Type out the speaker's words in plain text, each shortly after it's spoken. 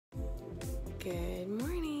Good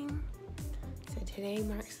morning. So today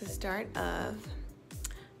marks the start of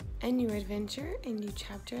a new adventure, a new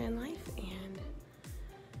chapter in life, and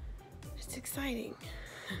it's exciting.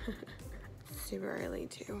 Super early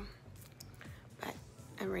too, but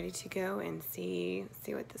I'm ready to go and see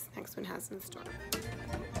what this next one has in store.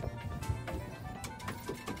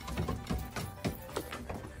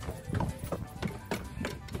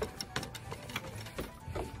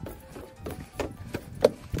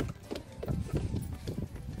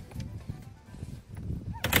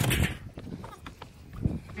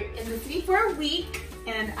 In the city for a week,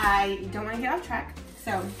 and I don't want to get off track,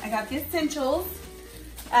 so I got the essentials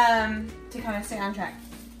to kind of stay on track.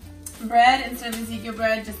 Bread instead of Ezekiel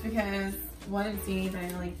bread, just because one, I didn't see anything, I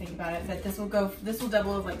didn't really think about it, but this will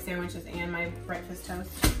double as like sandwiches and my breakfast toast.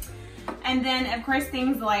 And then of course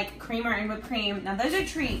things like creamer and whipped cream. Now those are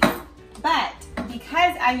treats, but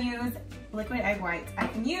because I use liquid egg whites, I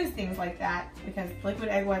can use things like that because liquid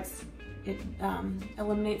egg whites, it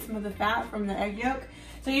eliminates some of the fat from the egg yolk.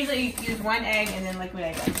 So usually you use one egg and then liquid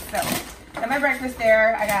egg whites. So got my breakfast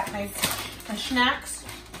there. I got my snacks.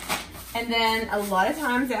 And then a lot of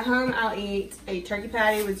times at home I'll eat a turkey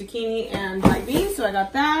patty with zucchini and black beans. So I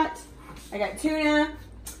got that. I got tuna,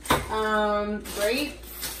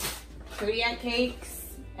 grapes, Kodiak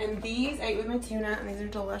cakes, and these I ate with my tuna, and these are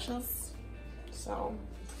delicious. So.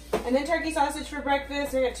 And then turkey sausage for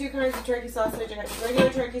breakfast. I got two kinds of turkey sausage. I got regular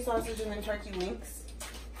turkey sausage and then turkey links.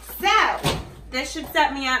 So, this should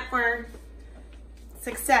set me up for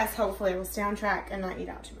success, hopefully. We'll stay on track and not eat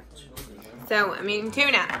out too much. So, I'm eating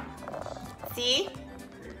tuna. See?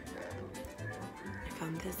 I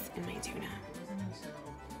found this in my tuna.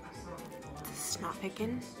 It's a snot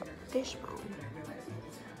picking fish bone.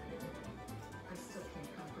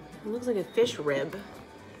 It looks like a fish rib.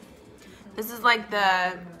 This is like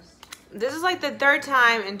the third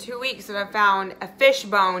time in 2 weeks that I've found a fish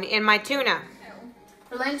bone in my tuna.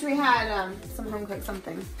 For lunch we had some home cooked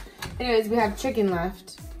something. Anyways, we have chicken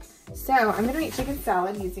left. So I'm gonna make chicken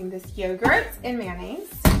salad using this yogurt and mayonnaise.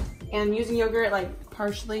 And using yogurt like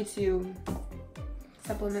partially to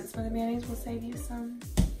supplement some of the mayonnaise will save you some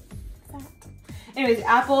fat. Anyways,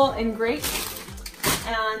 apple and grape.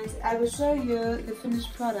 And I will show you the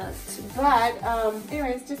finished product. But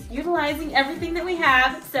anyways, just utilizing everything that we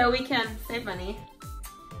have so we can save money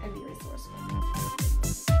and be resourceful.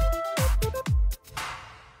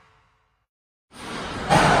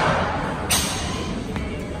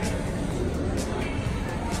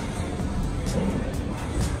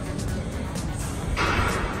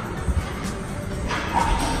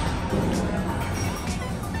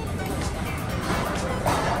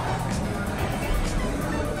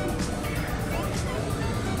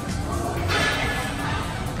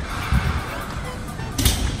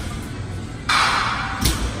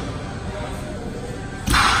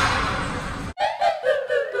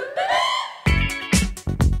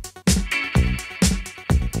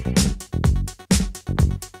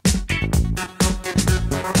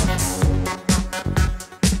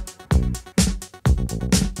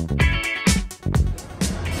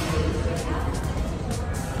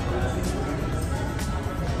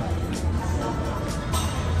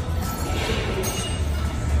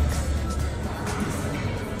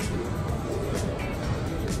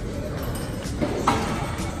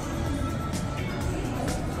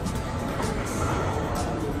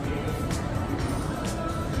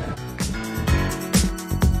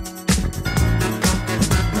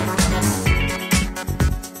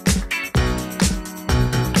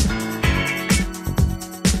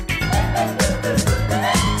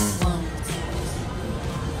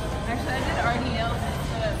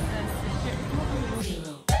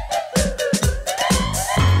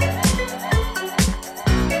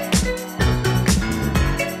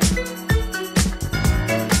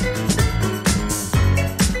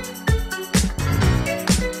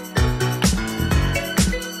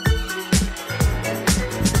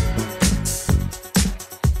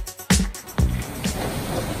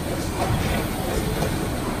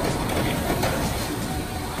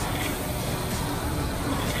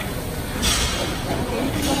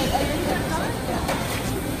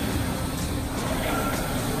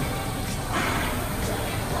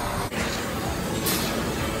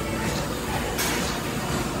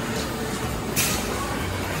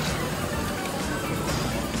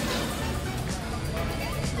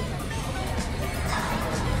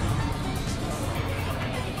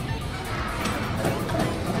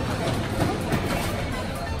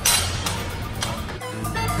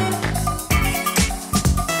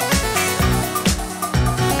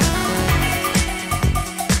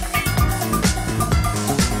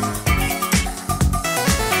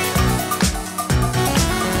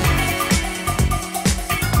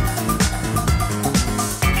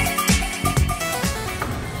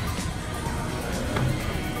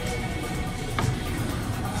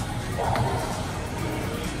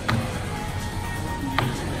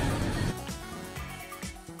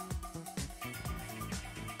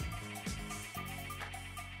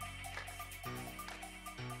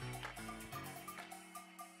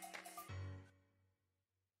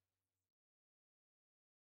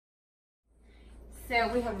 So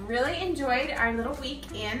we have really enjoyed our little week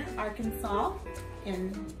in Arkansas.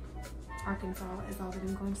 Arkansas is all that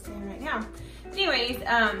I'm going to say right now. Anyways,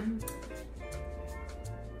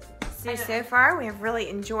 so far we have really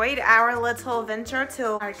enjoyed our little venture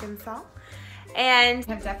to Arkansas, and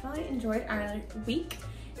have definitely enjoyed our week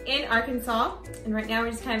in Arkansas. And right now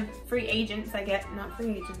we're just kind of free agents, not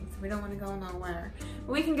free agents. We don't want to go nowhere.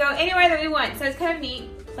 We can go anywhere that we want, so it's kind of a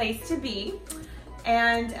neat place to be.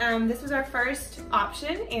 And this was our first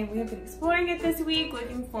option, and we have been exploring it this week,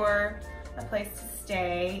 looking for a place to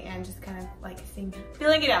stay and just kind of like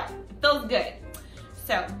feeling it out. It feels good.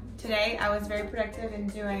 So today I was very productive in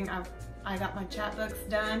doing, I got my chapbooks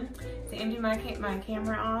done, so emptied my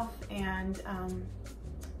camera off, and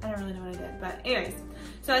I don't really know what I did, but anyways.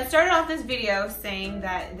 So I started off this video saying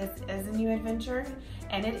that this is a new adventure,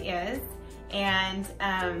 and it is. And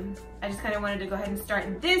I just kind of wanted to go ahead and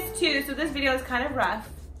start this too. So this video is kind of rough,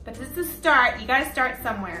 but this is the start. You gotta start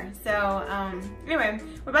somewhere. So anyway,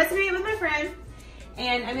 we're about to meet with my friend,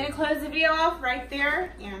 and I'm gonna close the video off right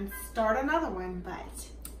there and start another one, but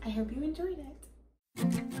I hope you enjoyed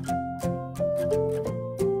it.